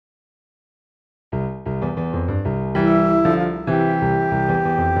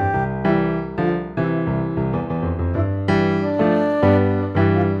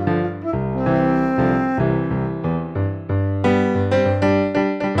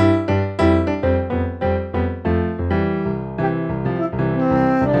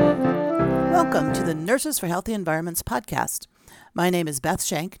the Nurses for Healthy Environments podcast. My name is Beth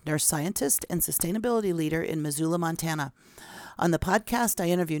Shank, nurse scientist and sustainability leader in Missoula, Montana. On the podcast, I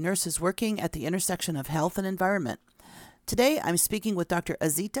interview nurses working at the intersection of health and environment. Today, I'm speaking with Dr.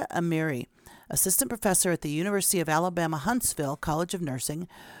 Azita Amiri, assistant professor at the University of Alabama Huntsville College of Nursing,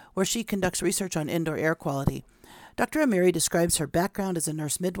 where she conducts research on indoor air quality. Dr. Amiri describes her background as a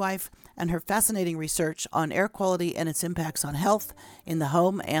nurse midwife and her fascinating research on air quality and its impacts on health in the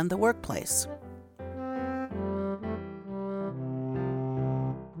home and the workplace.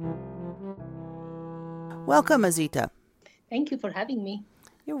 Welcome, Azita. Thank you for having me.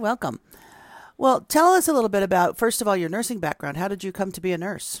 You're welcome. Well, tell us a little bit about, first of all, your nursing background. How did you come to be a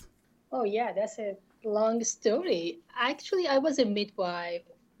nurse? Oh, yeah, that's a long story. Actually, I was a midwife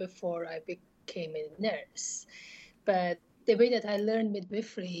before I became a nurse. But the way that I learned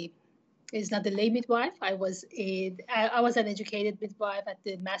midwifery is not the lay midwife. I was an educated midwife at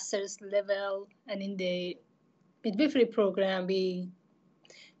the master's level, and in the midwifery program, the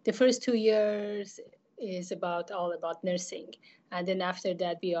first 2 years is all about nursing, and then after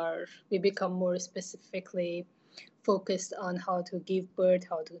that we become more specifically focused on how to give birth,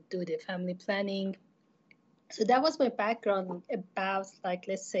 how to do the family planning. So that was my background about,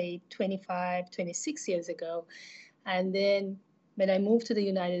 let's say 25, 26 years ago. And then when I moved to the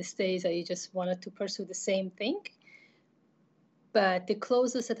United States, I just wanted to pursue the same thing. But the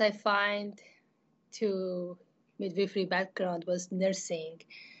closest that I find to midwifery background was nursing.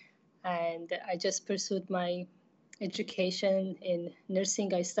 And I just pursued my education in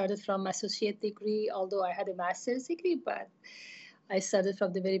nursing. I started from associate degree, although I had a master's degree, but I started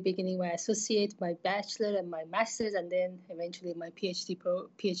from the very beginning, my associate, my bachelor, and my master's, and then eventually my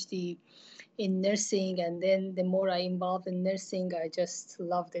PhD in nursing. And then the more I involved in nursing, I just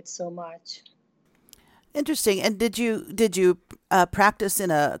loved it so much. Interesting. And did you practice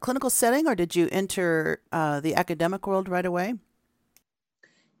in a clinical setting, or did you enter the academic world right away?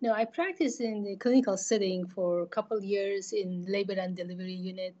 No, I practiced in the clinical setting for a couple of years in labor and delivery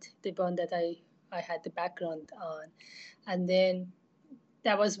unit, the one that I had the background on. And then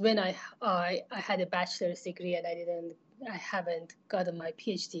that was when I had a bachelor's degree, and I haven't gotten my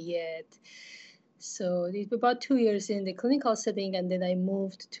PhD yet. So it's about 2 years in the clinical setting, and then I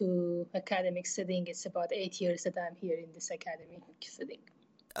moved to academic setting. It's about 8 years that I'm here in this academic setting.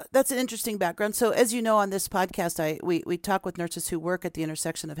 That's an interesting background. So as you know, on this podcast, we talk with nurses who work at the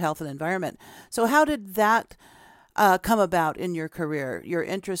intersection of health and environment. So how did that come about in your career, your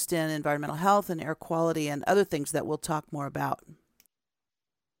interest in environmental health and air quality and other things that we'll talk more about?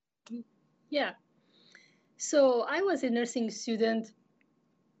 Yeah. So I was a nursing student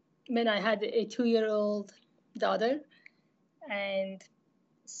when I had a 2-year-old daughter. And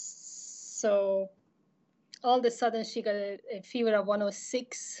so all of a sudden she got a fever of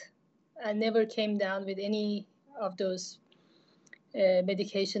 106 and never came down with any of those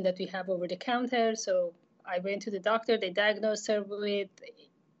medication that we have over the counter. So I went to the doctor. They diagnosed her with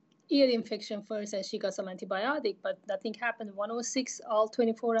ear infection first, and she got some antibiotic, but nothing happened. 106 all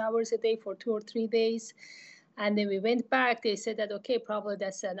 24 hours a day for 2 or 3 days. And then we went back. They said that, okay, probably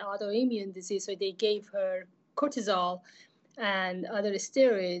that's an autoimmune disease. So they gave her cortisol and other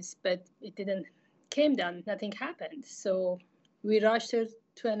steroids, but it didn't came down. Nothing happened. So we rushed her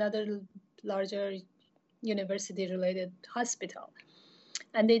to another larger university-related hospital.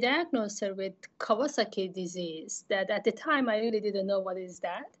 And they diagnosed her with Kawasaki disease, that at the time I really didn't know what is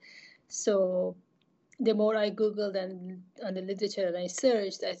that. So the more I Googled and on the literature and I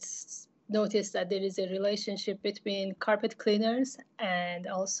searched, I noticed that there is a relationship between carpet cleaners and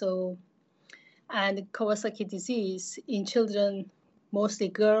Kawasaki disease in children, mostly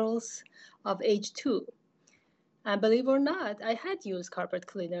girls of age 2. And believe it or not, I had used carpet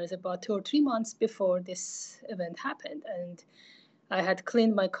cleaners about 2 or 3 months before this event happened. And I had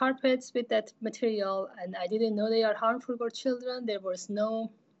cleaned my carpets with that material, and I didn't know they are harmful for children. There was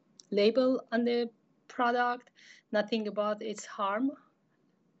no label on the product, nothing about its harm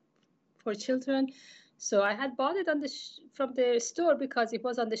for children. So I had bought it from the store because it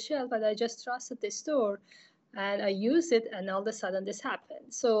was on the shelf, and I just trusted the store, and I used it, and all of a sudden this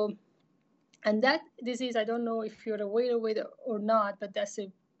happened. So, and that disease, I don't know if you're aware of it or not, but that's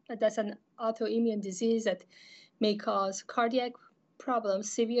an autoimmune disease that may cause cardiac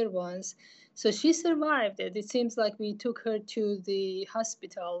problems, severe ones. So she survived it. It seems like we took her to the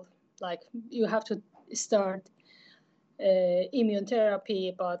hospital. Like, you have to start immune therapy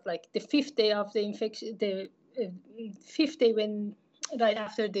about the 5th day of the infection, the 5th day right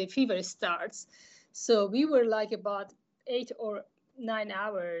after the fever starts. So we were about 8 or 9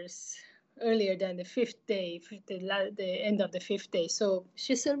 hours earlier than the 5th day, the end of the 5th day. So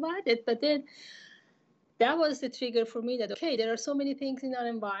she survived it, but then that was the trigger for me that, okay, there are so many things in our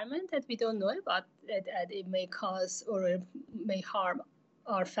environment that we don't know about, that it may cause or it may harm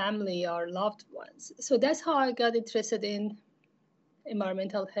our family, our loved ones. So that's how I got interested in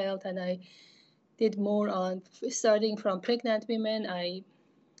environmental health, and I did more on starting from pregnant women. I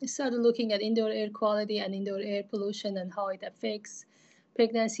started looking at indoor air quality and indoor air pollution and how it affects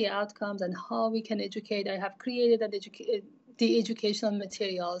pregnancy outcomes and how we can educate. I have created the educational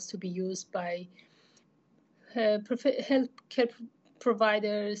materials to be used by healthcare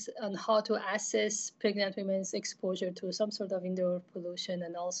providers on how to assess pregnant women's exposure to some sort of indoor pollution,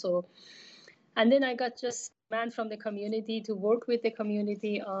 and then I got just demand from the community to work with the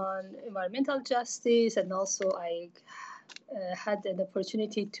community on environmental justice, and also I had an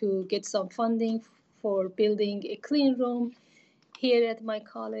opportunity to get some funding for building a clean room here at my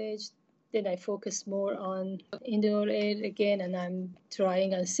college. Then I focused more on indoor air again, and I'm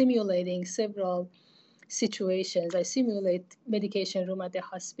trying and simulating several situations. I simulate medication room at the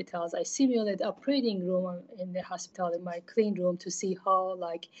hospitals. I simulate operating room in the hospital in my clean room to see how,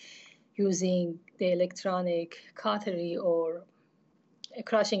 like, using the electronic cautery or a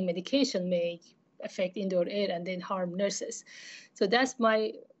crushing medication may affect indoor air and then harm nurses. So that's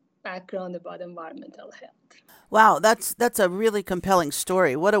my background about environmental health. Wow, that's a really compelling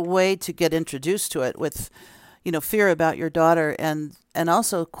story. What a way to get introduced to it with, fear about your daughter, and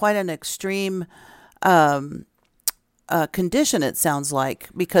also quite an extreme condition, it sounds like,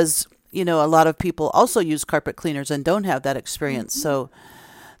 because a lot of people also use carpet cleaners and don't have that experience. Mm-hmm. So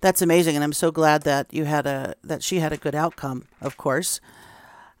that's amazing, and I'm so glad that she had a good outcome, of course.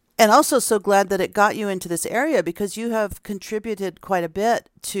 And also so glad that it got you into this area, because you have contributed quite a bit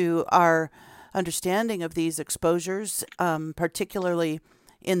to our understanding of these exposures, particularly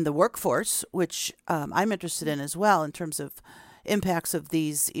in the workforce, which I'm interested in as well, in terms of impacts of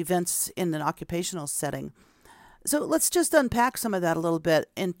these events in an occupational setting. So let's just unpack some of that a little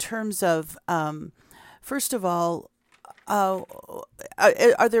bit in terms of, first of all,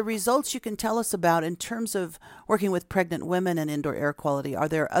 are there results you can tell us about in terms of working with pregnant women and indoor air quality? Are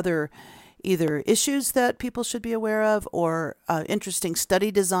there other either issues that people should be aware of, or interesting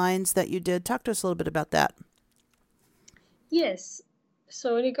study designs that you did? Talk to us a little bit about that. Yes.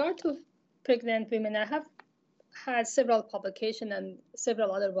 So in regard to pregnant women, I have had several publications and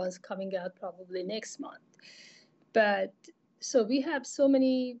several other ones coming out probably next month. But so we have so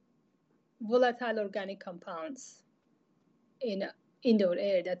many volatile organic compounds in indoor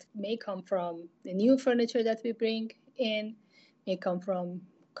air that may come from the new furniture that we bring in, may come from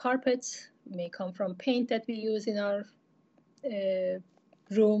carpets, may come from paint that we use in our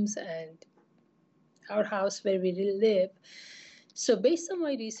rooms and our house where we live. So based on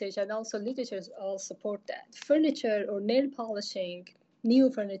my research, and also literature all support that, furniture or nail polishing, new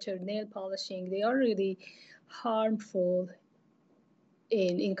furniture, nail polishing, they are really harmful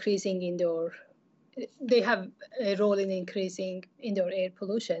in increasing indoor. They have a role in increasing indoor air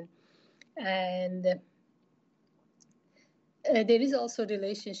pollution. And there is also a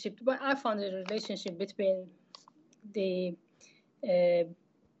relationship, but I found a relationship between the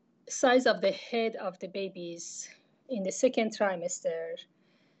size of the head of the babies in the second trimester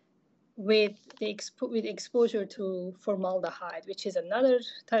with exposure to formaldehyde, which is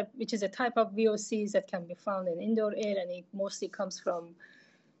a type of VOCs that can be found in indoor air, and it mostly comes from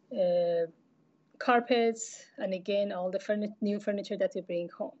carpets, and again, all the new furniture that we bring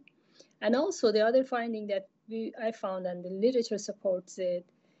home. And also the other finding that I found, and the literature supports it,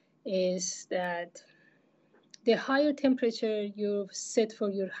 is that the higher temperature you set for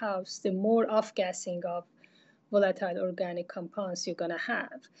your house, the more off-gassing of volatile organic compounds you're going to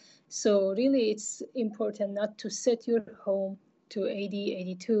have. So really, it's important not to set your home to 80,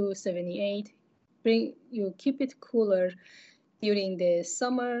 82, 78. Keep it cooler during the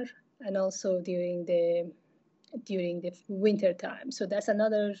summer and also during the winter time. So that's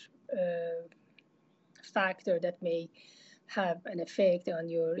another factor that may have an effect on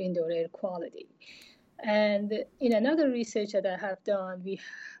your indoor air quality. And in another research that I have done,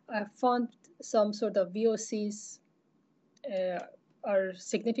 I found some sort of VOCs are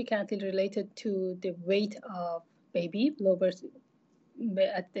significantly related to the weight of baby, lower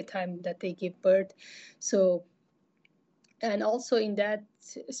at the time that they give birth. So, and also in that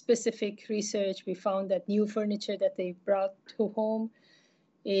specific research, we found that new furniture that they brought to home,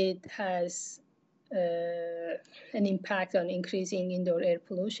 it has an impact on increasing indoor air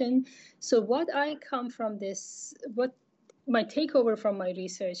pollution. So what my takeover from my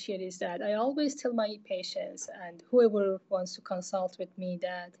research here is that I always tell my patients and whoever wants to consult with me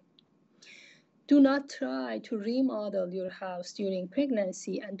that do not try to remodel your house during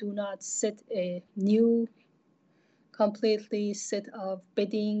pregnancy, and do not set a new completely set of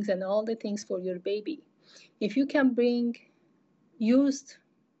beddings and all the things for your baby. If you can bring used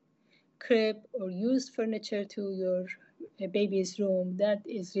crib or used furniture to your baby's room, that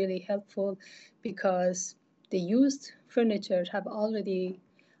is really helpful, because the used furniture have already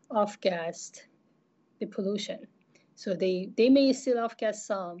off-gassed the pollution. So they may still off-gas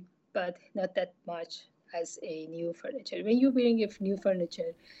some, but not that much as a new furniture. When you bring a new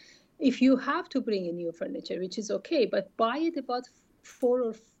furniture, if you have to bring a new furniture, which is okay, but buy it about 4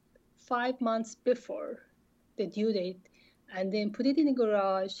 or 5 months before the due date, and then put it in the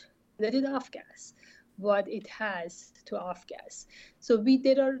garage, let it off gas what it has to off gas. So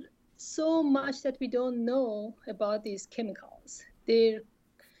there are so much that we don't know about these chemicals, their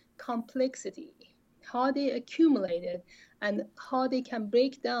complexity, how they accumulated, and how they can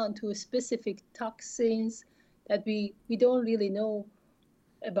break down to specific toxins that we don't really know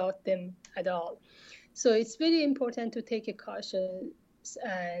about them at all. So it's very important to take a caution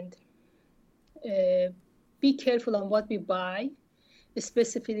and be careful on what we buy,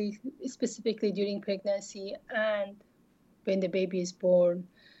 specifically during pregnancy and when the baby is born,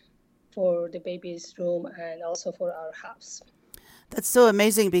 for the baby's room and also for our house. That's so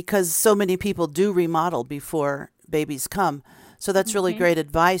amazing, because so many people do remodel before babies come. So that's really great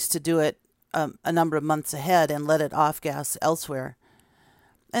advice to do it a number of months ahead and let it off gas elsewhere.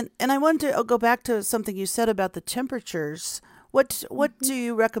 And I wanted to go back to something you said about the temperatures. What do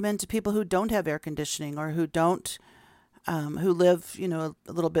you recommend to people who don't have air conditioning, or who don't who live, a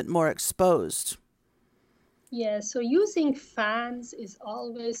little bit more exposed? Yeah, so using fans is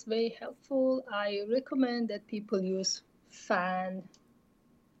always very helpful. I recommend that people use fan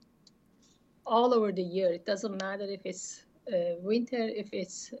all over the year. It doesn't matter if it's winter, if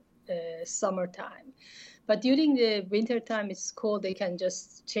it's summertime. But during the winter time, it's cold, they can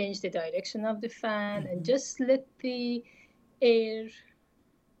just change the direction of the fan and just let the air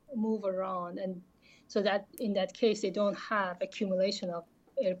move around. And so that in that case, they don't have accumulation of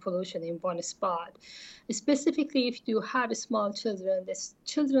air pollution in one spot. Specifically, if you have small children, the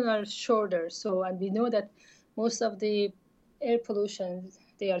children are shorter. So, and we know that most of the air pollution,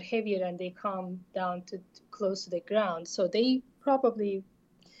 they are heavier and they come down to close to the ground. So they probably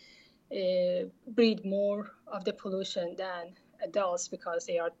breathe more of the pollution than adults because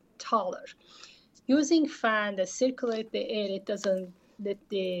they are taller. Using fan that circulate the air, it doesn't let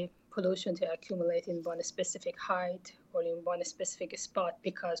the pollution to accumulate in one specific height or in one specific spot,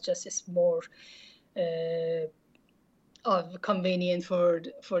 because just it's more of convenient for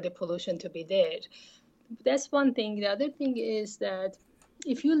the pollution to be there. That's one thing. The other thing is that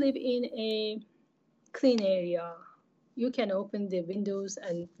if you live in a clean area, you can open the windows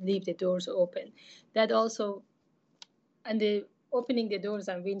and leave the doors open. That also, and the opening the doors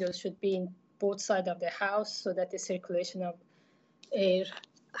and windows should be in both sides of the house so that the circulation of air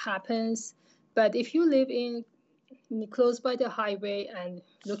happens. But if you live in close by the highway and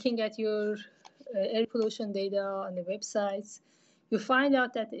looking at your air pollution data on the websites, you find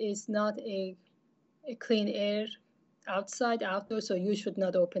out that it's not a clean air outdoors, so you should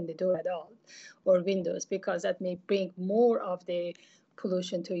not open the door at all or windows, because that may bring more of the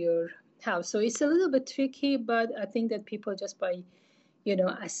pollution to your house. So it's a little bit tricky, but I think that people, just by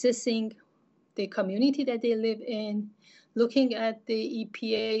assessing the community that they live in, looking at the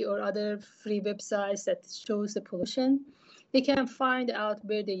EPA or other free websites that shows the pollution, they can find out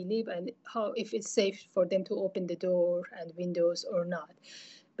where they live and if it's safe for them to open the door and windows or not.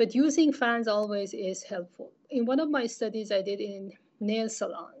 But using fans always is helpful. In one of my studies I did in nail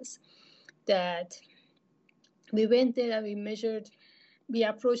salons, that we went there and we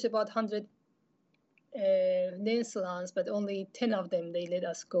approached about 100 nail salons, but only 10 of them they let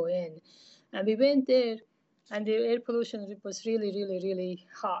us go in. And we went there, and the air pollution was really, really, really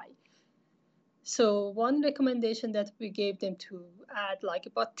high. So one recommendation that we gave them to add like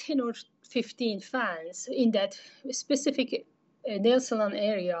about 10 or 15 fans in that specific nail salon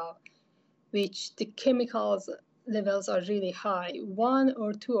area, which the chemicals levels are really high. 1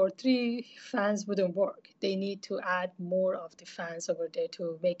 or 2 or 3 fans wouldn't work. They need to add more of the fans over there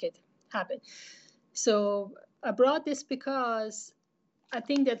to make it happen. So I brought this because I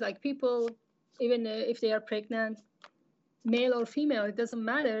think that like people, even if they are pregnant, male or female, it doesn't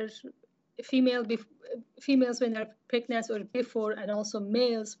matter. Females when they're pregnant or before, and also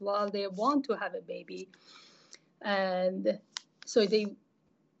males while they want to have a baby. And so they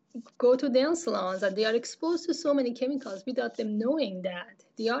go to nail salons and they are exposed to so many chemicals without them knowing that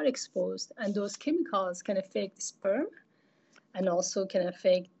they are exposed. And those chemicals can affect the sperm and also can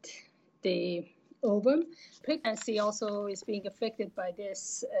affect the ovum. Pregnancy also is being affected by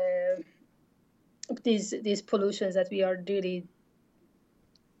these pollutions that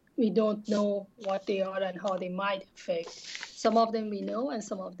we don't know what they are and how they might affect. Some of them we know, and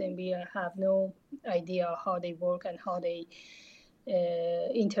some of them we have no idea how they work and how they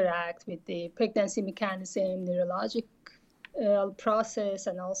interact with the pregnancy mechanism, neurologic process,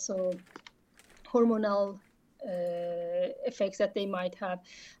 and also hormonal effects that they might have.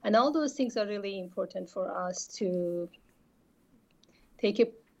 And all those things are really important for us to take a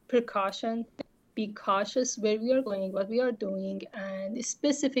precaution, be cautious where we are going, what we are doing, and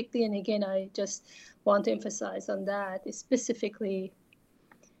specifically, and again, I just want to emphasize on that, specifically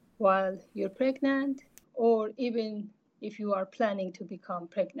while you're pregnant, or even if you are planning to become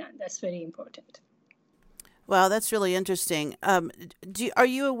pregnant. That's very important. Wow, that's really interesting. Are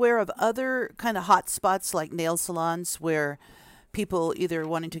you aware of other kind of hot spots like nail salons where people either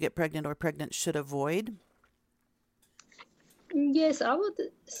wanting to get pregnant or pregnant should avoid? Yes, I would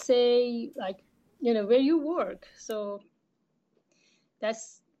say where you work. So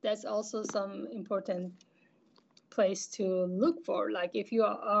that's also some important place to look for. Like if you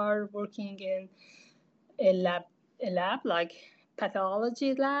are working in a lab like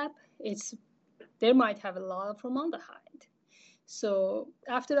pathology lab, there might have a lot of formaldehyde. So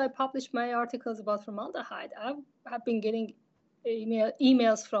after I published my articles about formaldehyde, I have been getting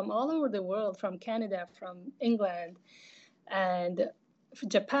emails from all over the world, from Canada, from England, and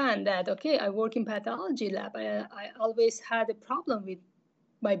Japan, that, okay, I work in pathology lab. I always had a problem with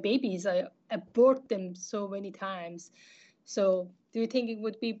my babies. I abort them so many times. So do you think it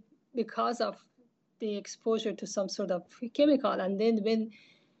would be because of the exposure to some sort of chemical? And then when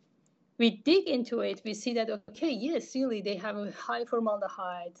we dig into it, we see that, okay, yes, really, they have a high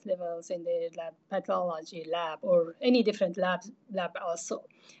formaldehyde levels in the lab, pathology lab, or any different lab also.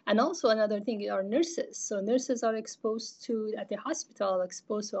 And also another thing are nurses. So nurses are exposed to, at the hospital,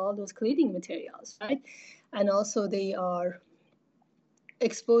 exposed to all those cleaning materials, right? And also they are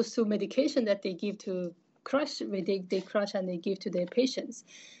exposed to medication that they give to crush, they crush and they give to their patients.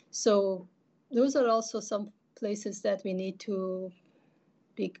 So those are also some places that we need to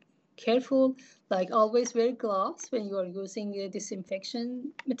be careful, like always wear gloves when you are using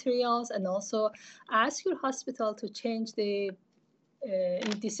disinfection materials, and also ask your hospital to change the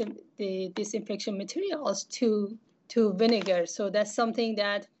disinfection materials to vinegar. So that's something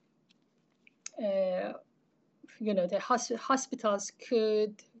that the hospitals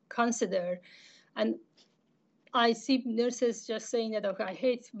could consider. And I see nurses just saying that, okay, I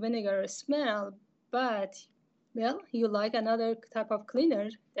hate vinegar smell, but well, you like another type of cleaner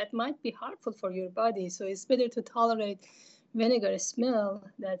that might be harmful for your body. So it's better to tolerate vinegar smell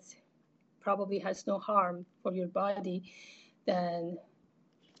that probably has no harm for your body than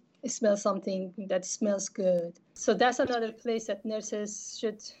smell something that smells good. So that's another place that nurses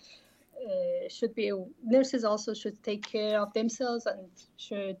should be. Nurses also should take care of themselves and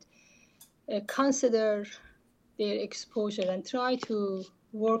should consider their exposure and try to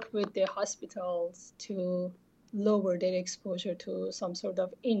work with the hospitals to lower their exposure to some sort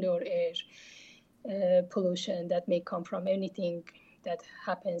of indoor air pollution that may come from anything that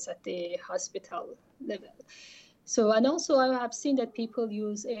happens at the hospital level. So, and also I have seen that people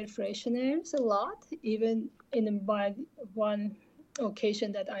use air fresheners a lot. Even in my one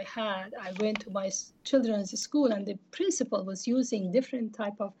occasion that I had, I went to my children's school and the principal was using different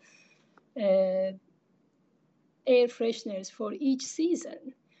type of air fresheners for each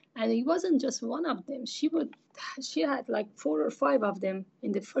season. And it wasn't just one of them. She had like 4 or 5 of them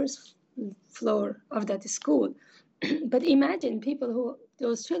in the first floor of that school. But imagine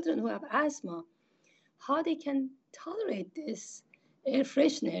those children who have asthma, how they can tolerate this air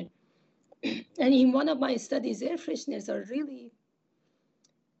freshener. And in one of my studies, air fresheners are really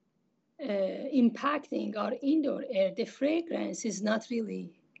impacting our indoor air. The fragrance is not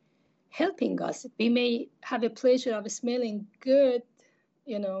really helping us. We may have a pleasure of smelling good,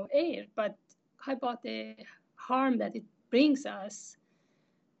 air, but how about the harm that it brings us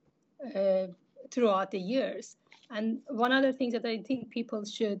throughout the years? And one other thing that I think people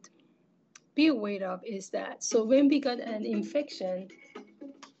should be aware of is that, so when we got an infection,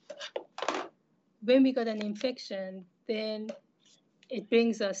 then it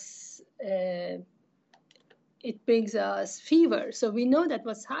brings us fever. So we know that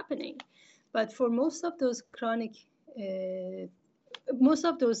what's happening. But for most of those most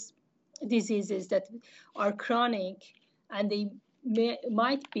of those diseases that are chronic, and they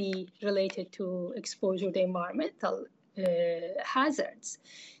might be related to exposure to environmental hazards,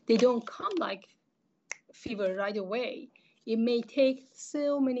 they don't come like fever right away. it may take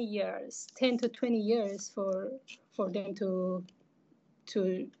so many years, 10 to 20 years for them to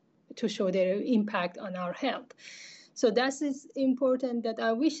show their impact on our health. So that is important, that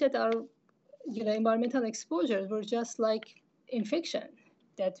I wish that our environmental exposures were just like infection,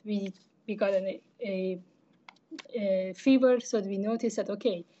 that we got a fever, so we notice that,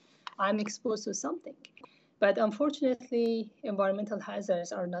 okay, I'm exposed to something. But unfortunately, environmental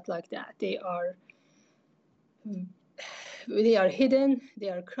hazards are not like that. They are hidden, they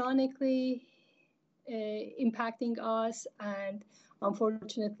are chronically impacting us, and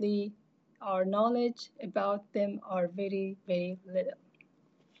unfortunately, our knowledge about them are very, very little.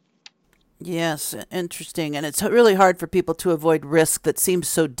 Yes, interesting. And it's really hard for people to avoid risk that seems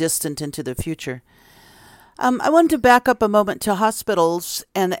so distant into the future. I wanted to back up a moment to hospitals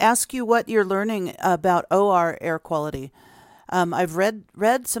and ask you what you're learning about OR air quality. I've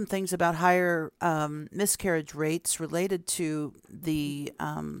read some things about higher miscarriage rates related to the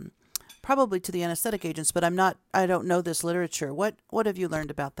probably to the anesthetic agents, but I don't know this literature. What have you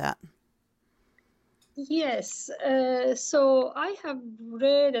learned about that? Yes, so I have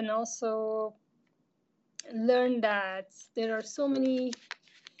read and also learned that there are so many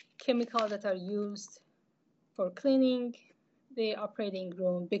chemicals that are used for cleaning the operating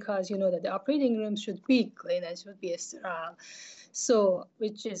room, because you know that the operating room should be clean and should be sterile. So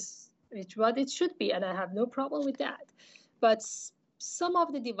which what it should be, and I have no problem with that. But some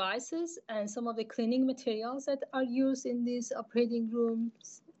of the devices and some of the cleaning materials that are used in these operating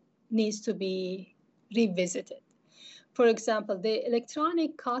rooms needs to be revisited. For example, the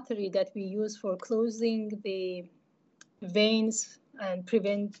electronic cautery that we use for closing the veins and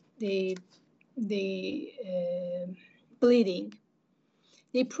prevent the bleeding,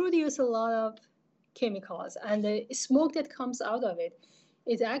 they produce a lot of chemicals, and the smoke that comes out of it,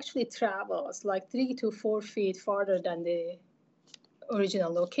 it actually travels like 3 to 4 feet farther than the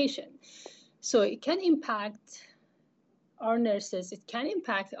original location. So it can impact our nurses, it can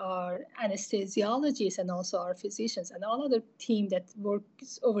impact our anesthesiologists and also our physicians and all other team that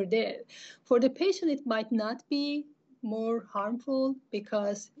works over there. For the patient, it might not be more harmful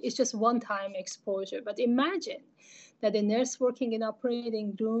because it's just one-time exposure. But imagine that a nurse working in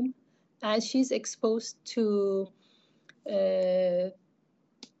operating room, and she's exposed to the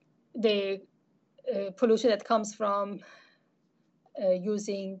pollution that comes from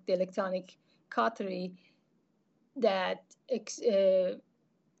using the electronic cautery, that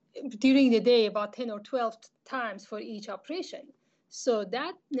during the day about 10 or 12 times for each operation. So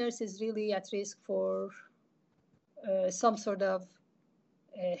that nurse is really at risk for some sort of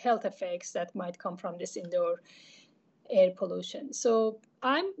health effects that might come from this indoor air pollution. So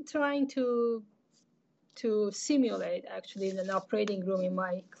I'm trying to simulate actually in an operating room in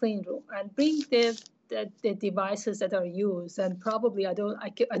my clean room and bring the devices that are used, and probably I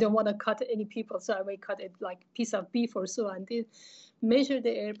don't want to cut any people, so I may cut it like piece of beef or so, and measure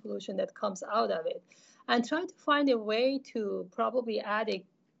the air pollution that comes out of it, and try to find a way to probably add a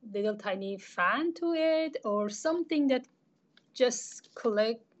little tiny fan to it or something that just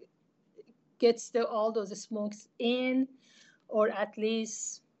gets all those smokes in, or at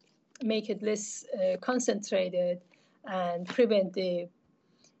least make it less concentrated and prevent the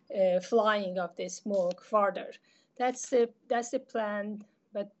flying of the smoke further. That's the plan,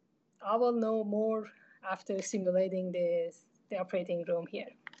 but I will know more after simulating the operating room here.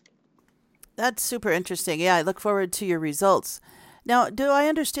 That's super interesting. Yeah, I look forward to your results. Now, do I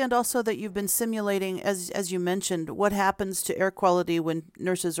understand also that you've been simulating, as you mentioned, what happens to air quality when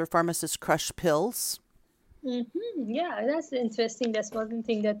nurses or pharmacists crush pills? Mm-hmm. Yeah, that's interesting. That's one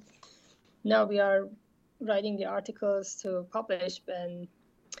thing that now we are writing the articles to publish,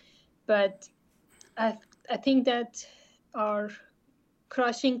 but I think that our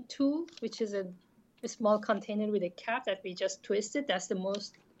crushing tool, which is a small container with a cap that we just twisted, that's the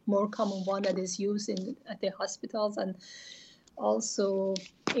more common one that is used at the hospitals and also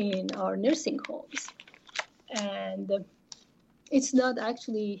in our nursing homes. And it's not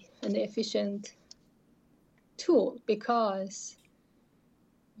actually an efficient tool, because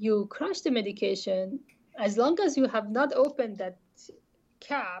you crush the medication, as long as you have not opened that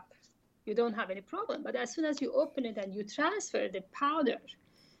cap, you don't have any problem. But as soon as you open it and you transfer the powder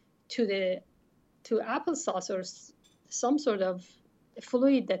to applesauce or some sort of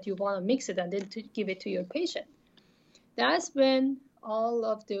fluid that you want to mix it and then to give it to your patient, that's when all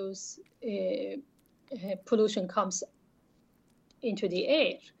of those pollution comes into the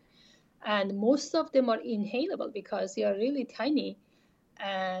air. And most of them are inhalable because they are really tiny.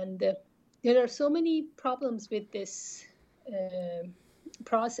 And there are so many problems with this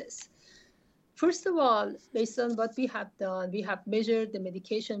process. First of all, based on what we have done, we have measured the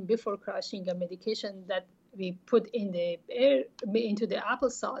medication before crushing and medication that we put in the air into the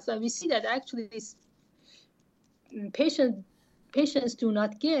applesauce, and we see that actually patients do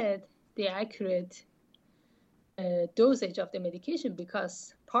not get the accurate dosage of the medication,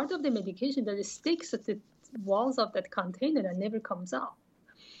 because part of the medication that sticks at the walls of that container and never comes out.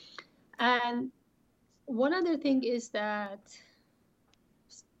 And one other thing is that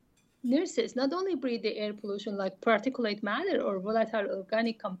nurses not only breathe the air pollution like particulate matter or volatile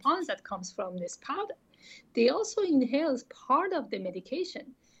organic compounds that comes from this powder, they also inhale part of the medication.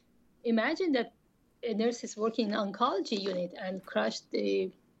 Imagine that a nurse is working in an oncology unit and crushed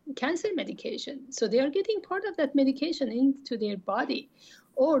the cancer medication. So they are getting part of that medication into their body.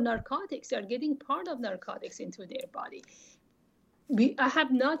 Or narcotics, they are getting part of narcotics into their body. I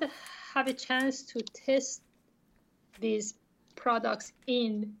have not had a chance to test these products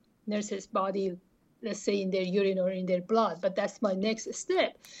in nurses' body, let's say in their urine or in their blood, but that's my next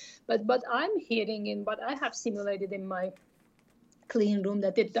step. But what I'm hearing and what I have simulated in my clean room,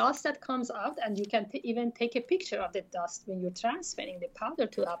 that the dust that comes out, and you can even take a picture of the dust when you're transferring the powder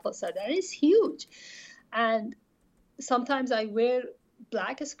to applesauce, that is huge. And sometimes I wear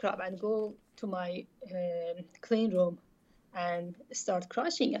black scrub and go to my clean room and start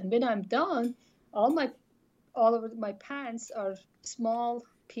crushing. And when I'm done, all over my pants are small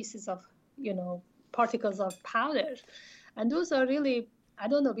pieces of, particles of powder. And those are really, I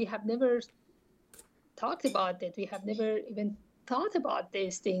don't know, we have never talked about it. We have never even thought about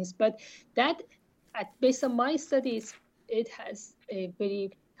these things. But that, based on my studies, it has a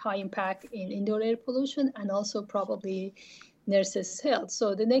very high impact in indoor air pollution and also probably nurses' health.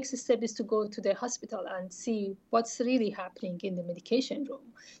 So the next step is to go to the hospital and see what's really happening in the medication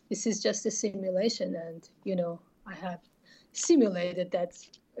room. This is just a simulation, and I have simulated that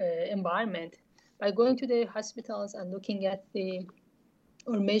environment by going to the hospitals and looking at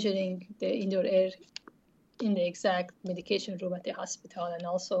measuring the indoor air in the exact medication room at the hospital, and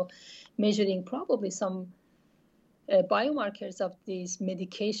also measuring probably some biomarkers of these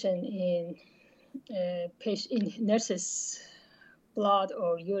medication in nurses' blood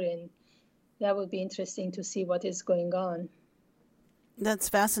or urine. That would be interesting to see what is going on. That's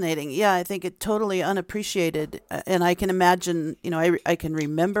fascinating. Yeah, I think it totally unappreciated. And I can imagine, I can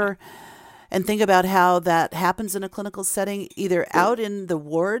remember and think about how that happens in a clinical setting, either out in the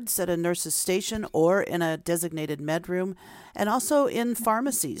wards at a nurse's station or in a designated med room, and also in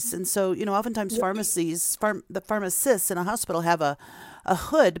pharmacies. And so, oftentimes pharmacies, the pharmacists in a hospital have a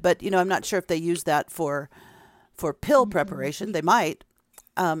hood, but, I'm not sure if they use that for pill preparation. They might.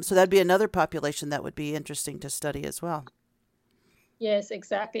 So that'd be another population that would be interesting to study as well. Yes,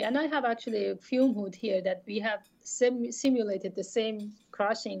 exactly. And I have actually a fume hood here that we have simulated the same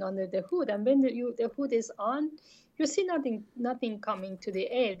crushing under the hood. And when the hood is on, you see nothing coming to the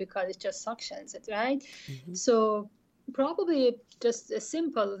air because it just suctions it, right? Mm-hmm. So probably just a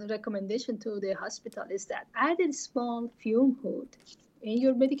simple recommendation to the hospital is that add a small fume hood in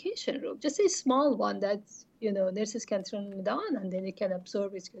your medication room. Just a small one that, nurses can turn it on, and then it can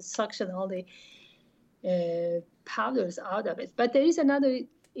absorb it, can suction all the powders out of it. But there is another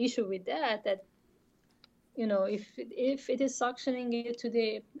issue with that if it is suctioning it to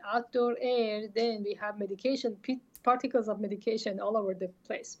the outdoor air, then we have particles of medication all over the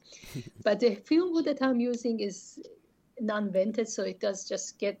place. But the fume hood that I'm using is non-vented, so it does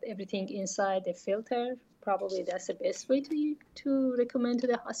just get everything inside the filter. Probably that's the best way to recommend to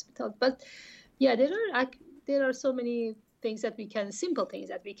the hospital. But yeah, there are so many simple things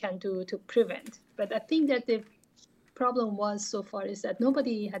that we can do to prevent. But I think that the problem so far is that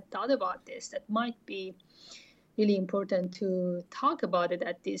nobody had thought about this. That might be really important to talk about it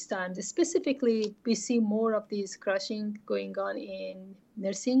at these times. Specifically, we see more of these crushing going on in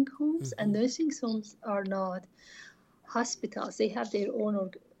nursing homes, and nursing homes are not hospitals. They have their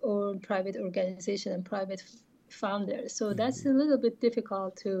own private organization and private founders. So that's a little bit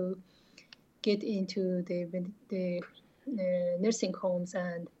difficult to get into the nursing homes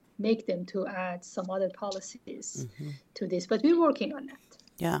and make them to add some other policies to this. But we're working on that.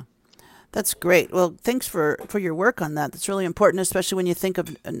 Yeah, that's great. Well, thanks for your work on that. That's really important, especially when you think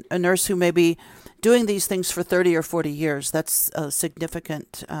of a nurse who may be doing these things for 30 or 40 years. That's a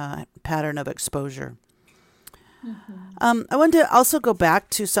significant pattern of exposure. I wanted to also go back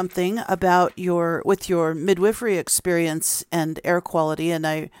to something about your midwifery experience and air quality,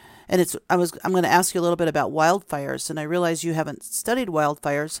 I'm going to ask you a little bit about wildfires, and I realize you haven't studied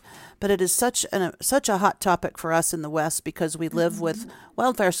wildfires, but it is such a hot topic for us in the West because we live with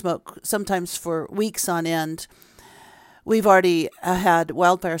wildfire smoke sometimes for weeks on end. We've already had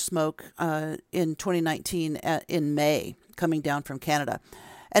wildfire smoke in 2019 in May coming down from Canada.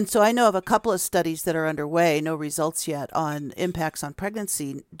 And so I know of a couple of studies that are underway, no results yet, on impacts on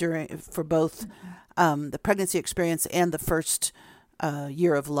pregnancy for both the pregnancy experience and the first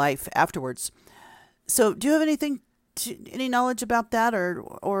year of life afterwards. So do you have any knowledge about that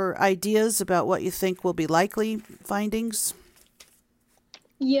or ideas about what you think will be likely findings?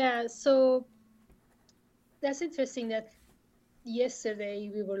 Yeah, so that's interesting that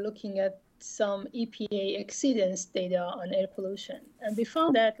yesterday we were looking at some EPA exceedance data on air pollution, and we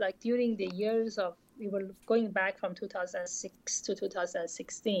found that like during the years of, we were going back from 2006 to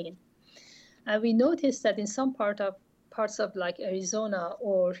 2016, and we noticed that in some parts of like Arizona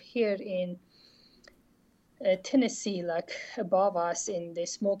or here in Tennessee, like above us in the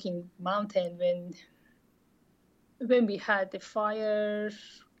Smoky Mountain, when we had the fire,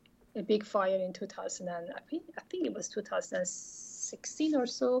 a big fire in 2000, and I think it was 2016 or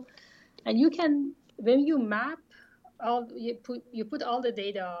so. And you can, when you map you put all the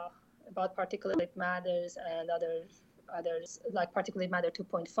data about particulate matters and others like particulate matter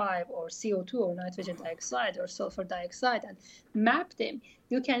 2.5 or CO2 or nitrogen dioxide or sulfur dioxide, and map them,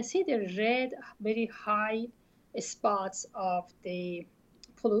 you can see the red, very high spots of the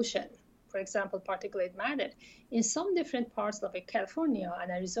pollution. For example, particulate matter in some different parts of California and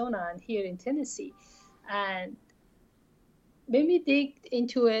Arizona and here in Tennessee. And when we dig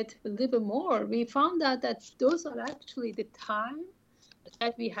into it a little bit more, we found out that those are actually the time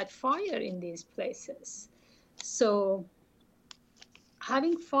that we had fire in these places. So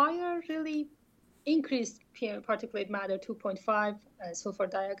having fire really increased particulate matter 2.5 and sulfur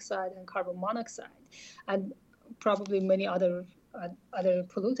dioxide and carbon monoxide, and probably many other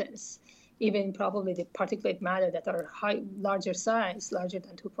pollutants, even probably the particulate matter that are larger size, larger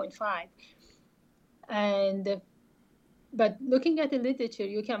than 2.5. But looking at the literature,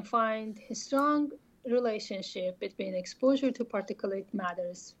 you can find a strong relationship between exposure to particulate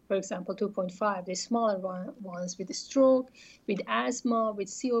matters, for example, 2.5, the smaller ones with stroke, with asthma, with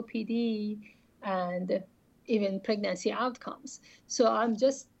COPD, and even pregnancy outcomes. So I'm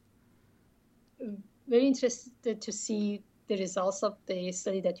just very interested to see the results of the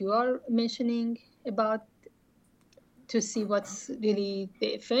study that you are mentioning about, to see what's really the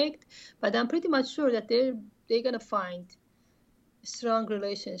effect. But I'm pretty much sure that they're going to find a strong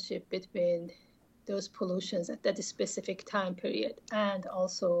relationship between those pollutions at that specific time period and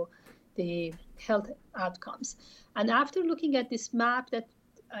also the health outcomes. And after looking at this map that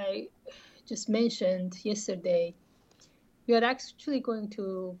I just mentioned yesterday, we are actually going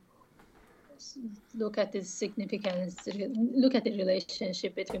to look at the significance, look at the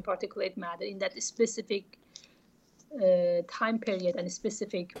relationship between particulate matter in that specific time period and a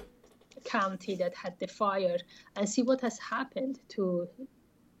specific county that had the fire, and see what has happened to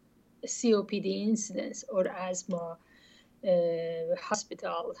COPD incidence or asthma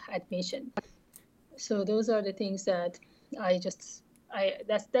hospital admission. So those are the things that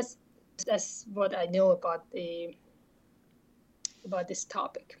that's what I know about this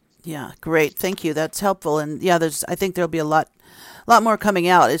topic. Yeah, great. Thank you. That's helpful. And yeah, I think there'll be a lot more coming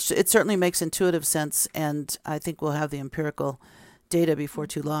out. It certainly makes intuitive sense, and I think we'll have the empirical data before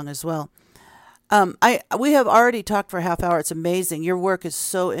too long as well. We have already talked for a half hour. It's amazing. Your work is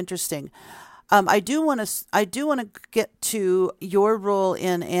so interesting. I do want to get to your role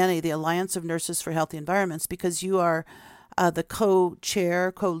in ANNE, the Alliance of Nurses for Healthy Environments, because you are the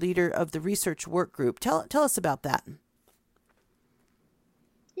co-leader of the research work group. Tell us about that.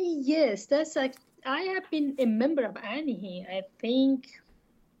 Yes, I have been a member of ANNE, I think,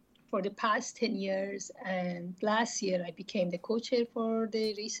 for the past 10 years. And last year, I became the co-chair for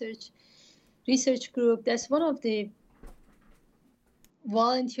the research group. That's one of the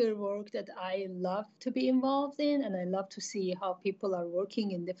volunteer work that I love to be involved in. And I love to see how people are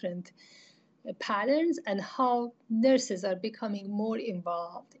working in different patterns and how nurses are becoming more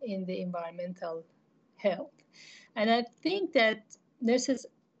involved in the environmental health. And I think that nurses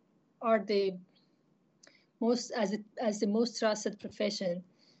are the most, as the most trusted profession,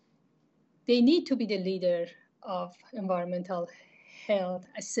 they need to be the leader of environmental health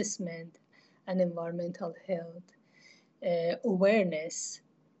assessment and environmental health awareness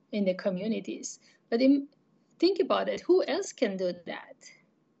in the communities. But think about it, who else can do that?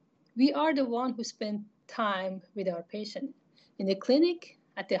 We are the one who spend time with our patient in the clinic,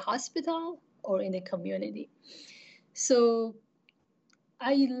 at the hospital, or in the community. So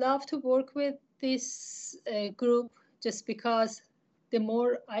I love to work with this group just because the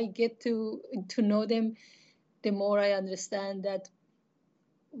more I get to know them, the more I understand that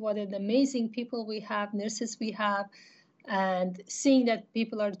what an amazing people we have, nurses we have, And seeing that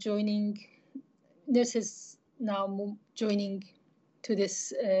people are joining, nurses now joining to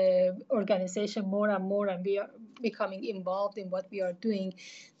this organization more and more, and we are becoming involved in what we are doing,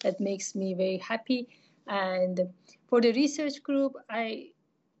 that makes me very happy. And for the research group,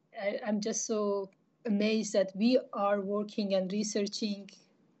 I'm just so amazed that we are working and researching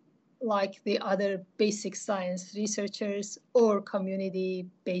like the other basic science researchers or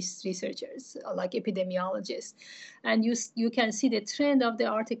community-based researchers like epidemiologists. And you can see the trend of the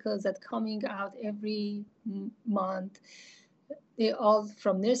articles that coming out every month. They're all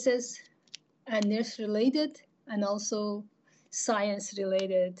from nurses and nurse-related and also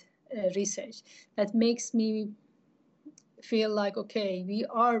science-related research. That makes me feel like, okay, we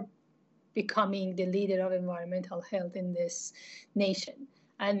are becoming the leader of environmental health in this nation.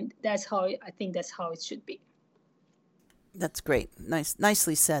 And I think that's how it should be. That's great.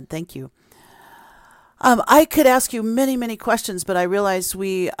 Nicely said. Thank you. I could ask you many, many questions, but I realize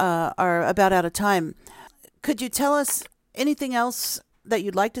we are about out of time. Could you tell us anything else that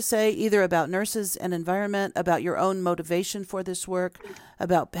you'd like to say, either about nurses and environment, about your own motivation for this work,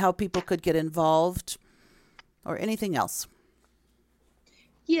 about how people could get involved, or anything else?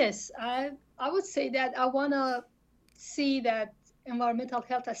 Yes, I would say that I want to see that environmental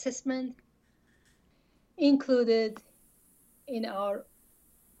health assessment included in our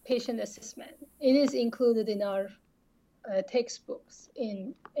patient assessment. It is included in our textbooks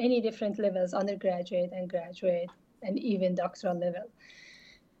in any different levels, undergraduate and graduate, and even doctoral level.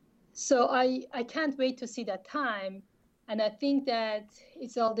 So I can't wait to see that time. And I think that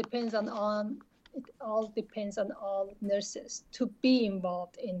it all depends on all nurses to be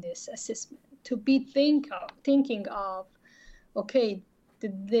involved in this assessment, to be thinking of, okay,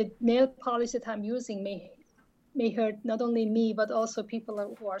 the nail polish that I'm using may hurt not only me, but also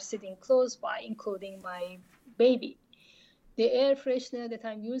people who are sitting close by, including my baby. The air freshener that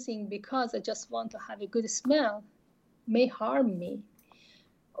I'm using because I just want to have a good smell may harm me.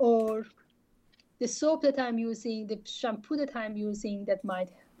 Or the soap that I'm using, the shampoo that I'm using that might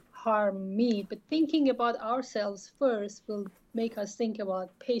harm me. But thinking about ourselves first will make us think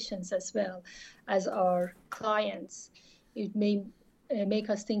about patients as well as our clients. It may make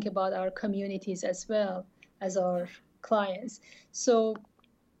us think about our communities as well as our clients. So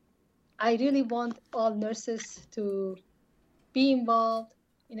I really want all nurses to be involved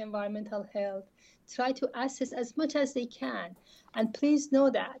in environmental health, try to assess as much as they can. And please know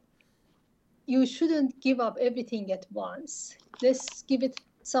that you shouldn't give up everything at once. Let's give it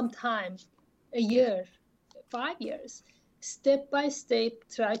some time, a year, 5 years. Step by step,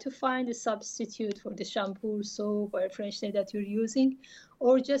 try to find a substitute for the shampoo, soap, or freshener that you're using,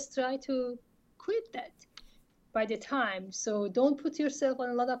 or just try to quit that by the time. So don't put yourself on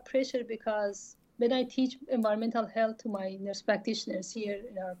a lot of pressure, because when I teach environmental health to my nurse practitioners here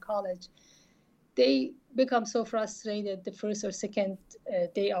in our college, they become so frustrated the first or second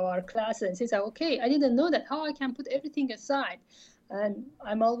day of our class and say, okay, I didn't know that, how I can put everything aside. And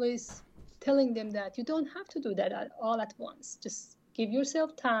I'm always telling them that you don't have to do that all at once. Just give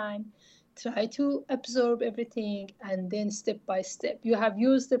yourself time, try to absorb everything, and then step by step. You have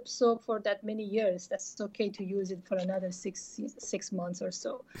used the soap for that many years. That's okay to use it for another six months or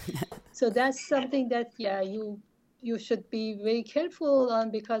so. So that's something that, you should be very careful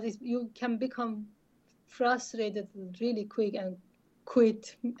on, because you can become frustrated really quick and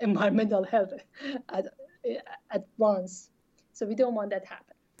quit environmental health at once. So we don't want that to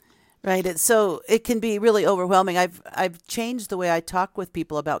happen. Right. It can be really overwhelming. I've changed the way I talk with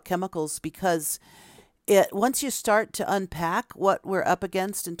people about chemicals, because once you start to unpack what we're up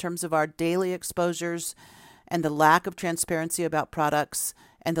against in terms of our daily exposures and the lack of transparency about products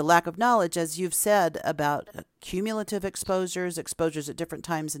and the lack of knowledge, as you've said, about cumulative exposures at different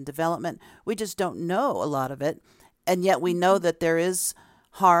times in development, we just don't know a lot of it. And yet we know that there is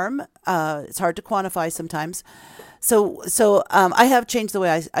harm. It's hard to quantify sometimes. So I have changed the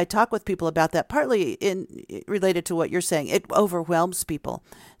way I talk with people about that, partly related to what you're saying. It overwhelms people.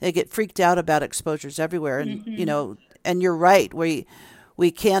 They get freaked out about exposures everywhere. And, and you're right.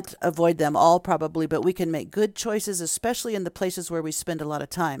 We can't avoid them all probably, but we can make good choices, especially in the places where we spend a lot of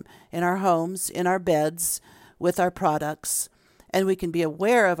time, in our homes, in our beds, with our products. And we can be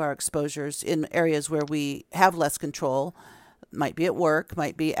aware of our exposures in areas where we have less control, might be at work,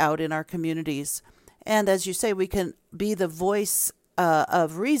 might be out in our communities. And as you say, we can be the voice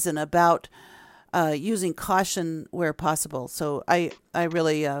of reason about using caution where possible. So I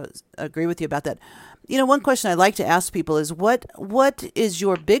really agree with you about that. One question I like to ask people is what is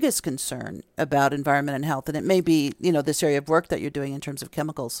your biggest concern about environment and health? And it may be, this area of work that you're doing in terms of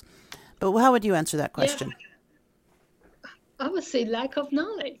chemicals. But how would you answer that question? I would say lack of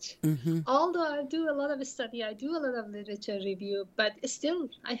knowledge. Mm-hmm. Although I do a lot of study, I do a lot of literature review, but still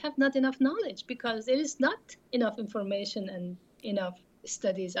I have not enough knowledge because there is not enough information and enough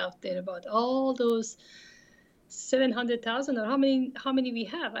studies out there about all those 700,000 or how many we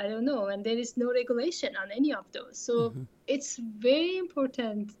have, I don't know, and there is no regulation on any of those. So it's very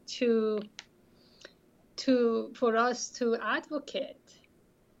important for us to advocate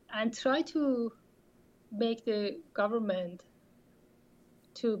and try to make the government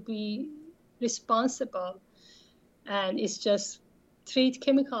to be responsible, and it's just treat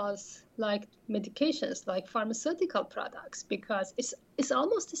chemicals like medications, like pharmaceutical products, because it's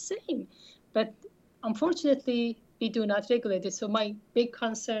almost the same, but unfortunately we do not regulate it. So my big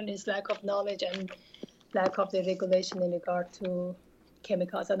concern is lack of knowledge and lack of the regulation in regard to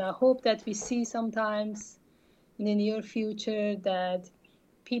chemicals, and I hope that we see sometimes in the near future that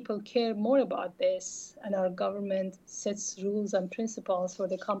people care more about this, and our government sets rules and principles for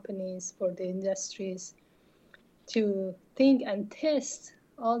the companies, for the industries, to think and test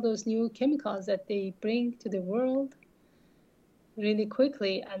all those new chemicals that they bring to the world really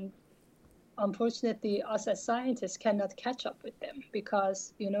quickly. And unfortunately, us as scientists cannot catch up with them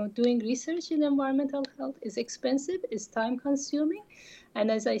because, doing research in environmental health is expensive, is time consuming,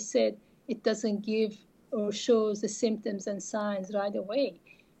 and as I said, it doesn't give or shows the symptoms and signs right away.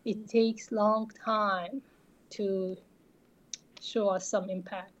 It takes long time to show us some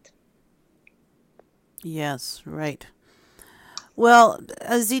impact. Yes, right. Well,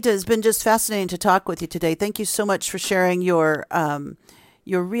 Azita, it's been just fascinating to talk with you today. Thank you so much for sharing your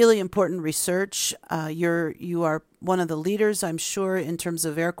really important research. You are one of the leaders, I'm sure, in terms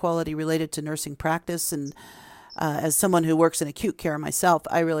of air quality related to nursing practice. And as someone who works in acute care myself,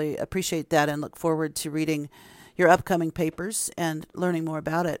 I really appreciate that and look forward to reading your upcoming papers and learning more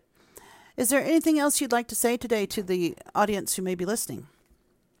about it. Is there anything else you'd like to say today to the audience who may be listening?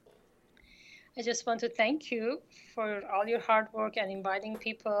 I just want to thank you for all your hard work and inviting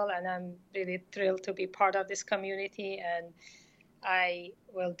people, and I'm really thrilled to be part of this community, and I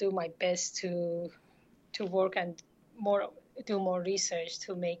will do my best to work and do more research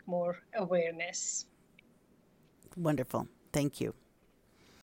to make more awareness. Wonderful. Thank you.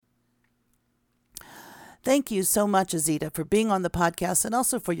 Thank you so much, Azita, for being on the podcast and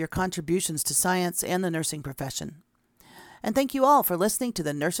also for your contributions to science and the nursing profession. And thank you all for listening to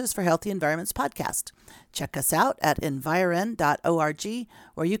the Nurses for Healthy Environments podcast. Check us out at environ.org,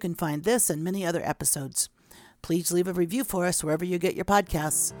 where you can find this and many other episodes. Please leave a review for us wherever you get your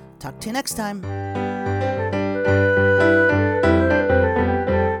podcasts. Talk to you next time.